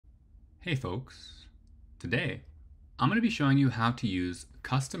Hey folks, today I'm going to be showing you how to use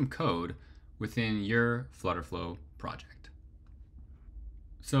custom code within your FlutterFlow project.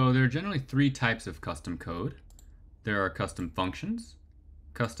 So there are generally three types of custom code. There are custom functions,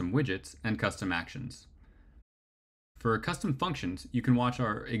 custom widgets, and custom actions. For custom functions, you can watch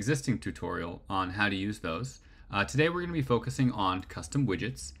our existing tutorial on how to use those. Today we're going to be focusing on custom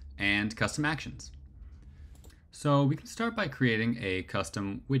widgets and custom actions. So we can start by creating a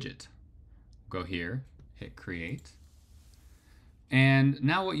custom widget. Go here, hit create. And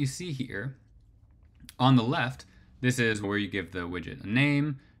now what you see here on the left, this is where you give the widget a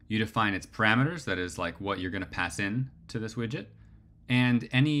name, you define its parameters, that is like what you're going to pass in to this widget, and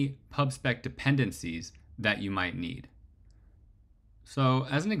any pub/spec dependencies that you might need. So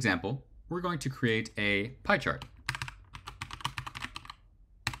as an example, we're going to create a pie chart.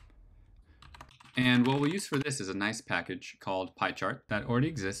 And what we'll use for this is a nice package called pie chart that already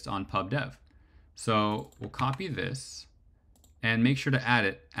exists on pubdev. So we'll copy this and make sure to add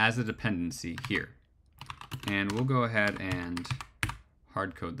it as a dependency here. And we'll go ahead and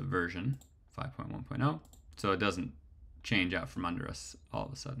hard code the version 5.1.0 so it doesn't change out from under us all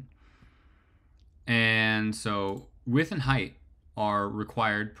of a sudden. And so width and height are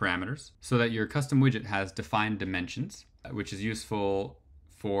required parameters so that your custom widget has defined dimensions, which is useful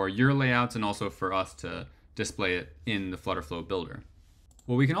for your layouts and also for us to display it in the FlutterFlow builder.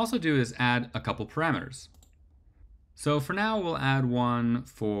 What we can also do is add a couple parameters. So for now, we'll add one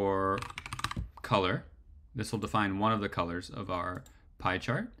for color. This will define one of the colors of our pie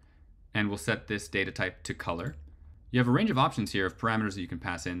chart, and we'll set this data type to color. You have a range of options here of parameters that you can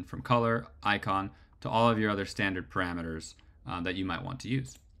pass in, from color, icon, to all of your other standard parameters that you might want to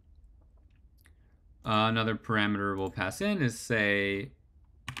use. Another parameter we'll pass in is, say,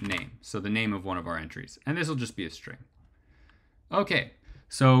 name. So the name of one of our entries, and this will just be a string. Okay,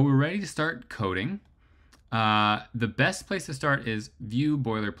 so we're ready to start coding. The best place to start is view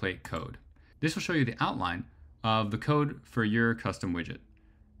boilerplate code. This will show you the outline of the code for your custom widget.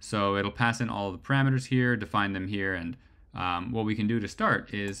 So it'll pass in all the parameters here, define them here, and what we can do to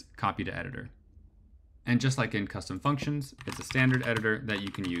start is copy to editor. And just like in custom functions, it's a standard editor that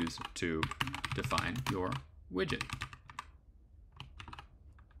you can use to define your widget.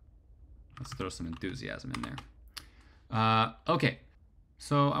 Let's throw some enthusiasm in there. Okay.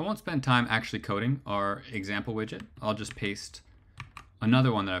 So I won't spend time actually coding our example widget. I'll just paste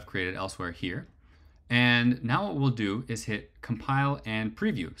another one that I've created elsewhere here. And now what we'll do is hit compile and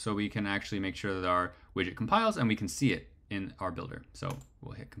preview so we can actually make sure that our widget compiles and we can see it in our builder. So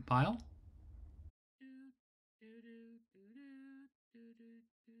we'll hit compile.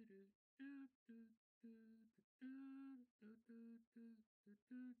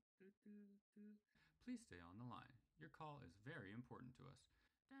 Please stay on the line. Your call is very important to us.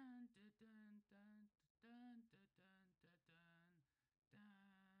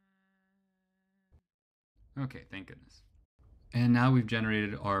 Okay, thank goodness. And now we've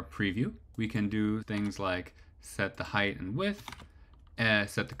generated our preview. We can do things like set the height and width,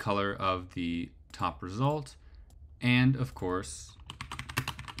 set the color of the top result, and of course,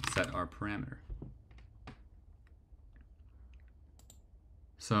 set our parameter.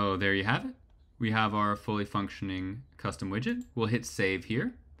 So there you have it. We have our fully functioning custom widget. We'll hit save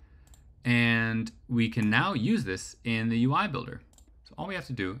here. And we can now use this in the UI builder. So all we have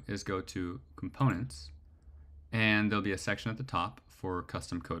to do is go to components, and there'll be a section at the top for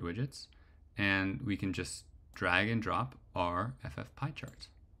custom code widgets. And we can just drag and drop our FF pie chart.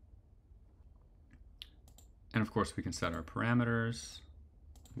 And of course we can set our parameters,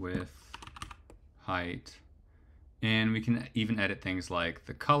 width, height, and we can even edit things like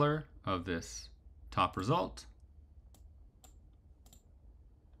the color of this top result.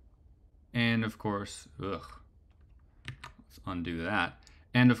 And of course, let's undo that.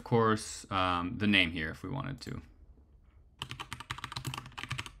 And of course, the name here if we wanted to.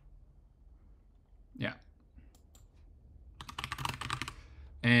 Yeah.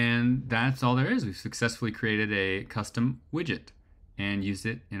 And that's all there is. We've successfully created a custom widget and used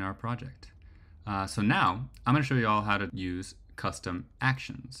it in our project. So now I'm going to show you all how to use custom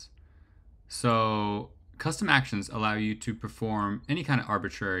actions. So custom actions allow you to perform any kind of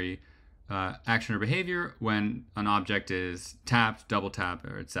arbitrary action or behavior when an object is tapped, double tapped,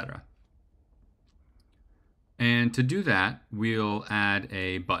 or etc. And to do that, we'll add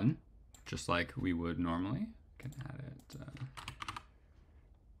a button, just like we would normally. I can add it,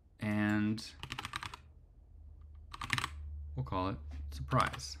 and we'll call it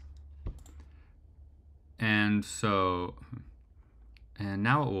surprise. And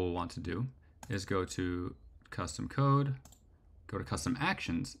now what we'll want to do is go to custom code, go to custom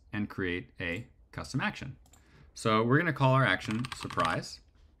actions and create a custom action. So we're going to call our action surprise.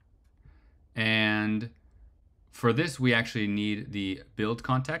 And for this, we actually need the build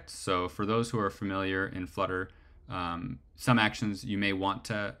context. So for those who are familiar in Flutter, some actions you may want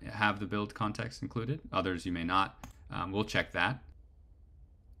to have the build context included, others you may not. We'll check that.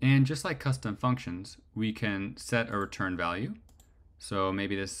 And just like custom functions, we can set a return value. So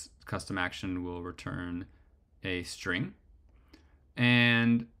maybe this custom action will return a string.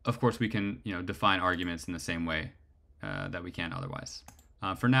 And of course, we can define arguments in the same way that we can otherwise.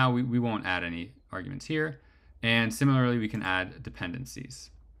 For now, we won't add any arguments here. And similarly, we can add dependencies.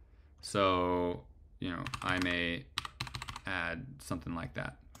 So I may add something like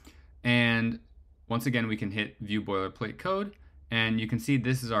that. And once again, we can hit view boilerplate code. And you can see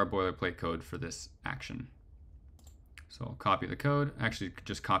this is our boilerplate code for this action. So I'll copy the code, actually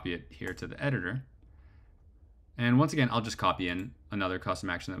just copy it here to the editor. And once again, I'll just copy in another custom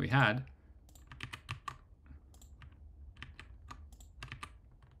action that we had.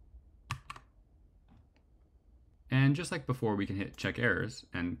 And just like before, we can hit check errors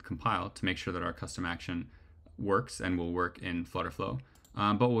and compile to make sure that our custom action works and will work in FlutterFlow.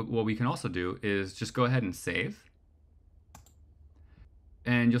 But what we can also do is just go ahead and save.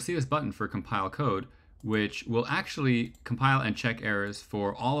 And you'll see this button for compile code, which will actually compile and check errors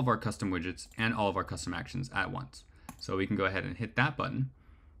for all of our custom widgets and all of our custom actions at once. So we can go ahead and hit that button,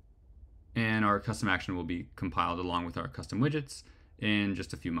 and our custom action will be compiled along with our custom widgets in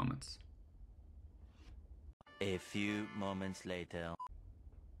just a few moments. A few moments later.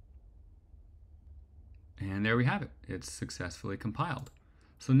 And there we have it. It's successfully compiled.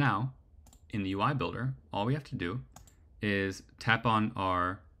 So now, in the UI builder, all we have to do is tap on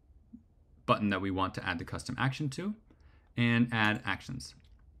our button that we want to add the custom action to and add actions.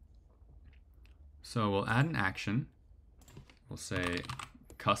 So we'll add an action. We'll say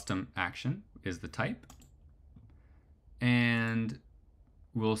custom action is the type. And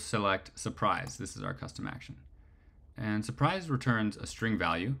we'll select surprise. This is our custom action. And surprise returns a string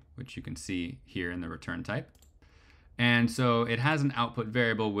value, which you can see here in the return type. And so it has an output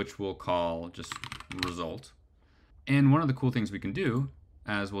variable, which we'll call just result. And one of the cool things we can do,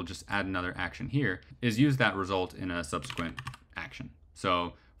 as we'll just add another action here, is use that result in a subsequent action.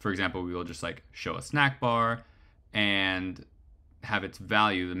 So for example, we will just show a snack bar and have its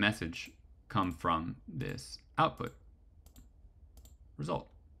value, the message, come from this output result.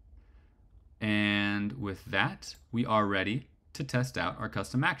 And with that, we are ready to test out our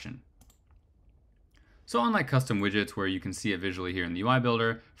custom action. So unlike custom widgets where you can see it visually here in the UI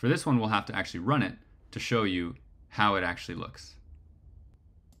builder, for this one we'll have to actually run it to show you how it actually looks.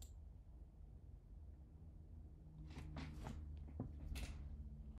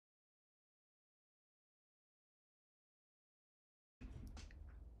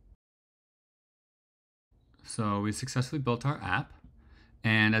 So we successfully built our app,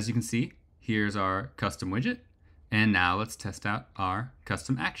 and as you can see, here's our custom widget, and now let's test out our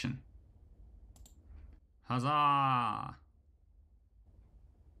custom action. Huzzah!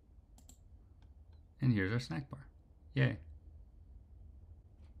 And here's our snack bar. Yay.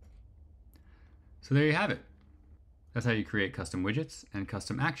 So there you have it. That's how you create custom widgets and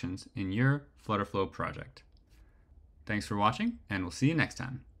custom actions in your FlutterFlow project. Thanks for watching, and we'll see you next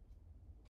time.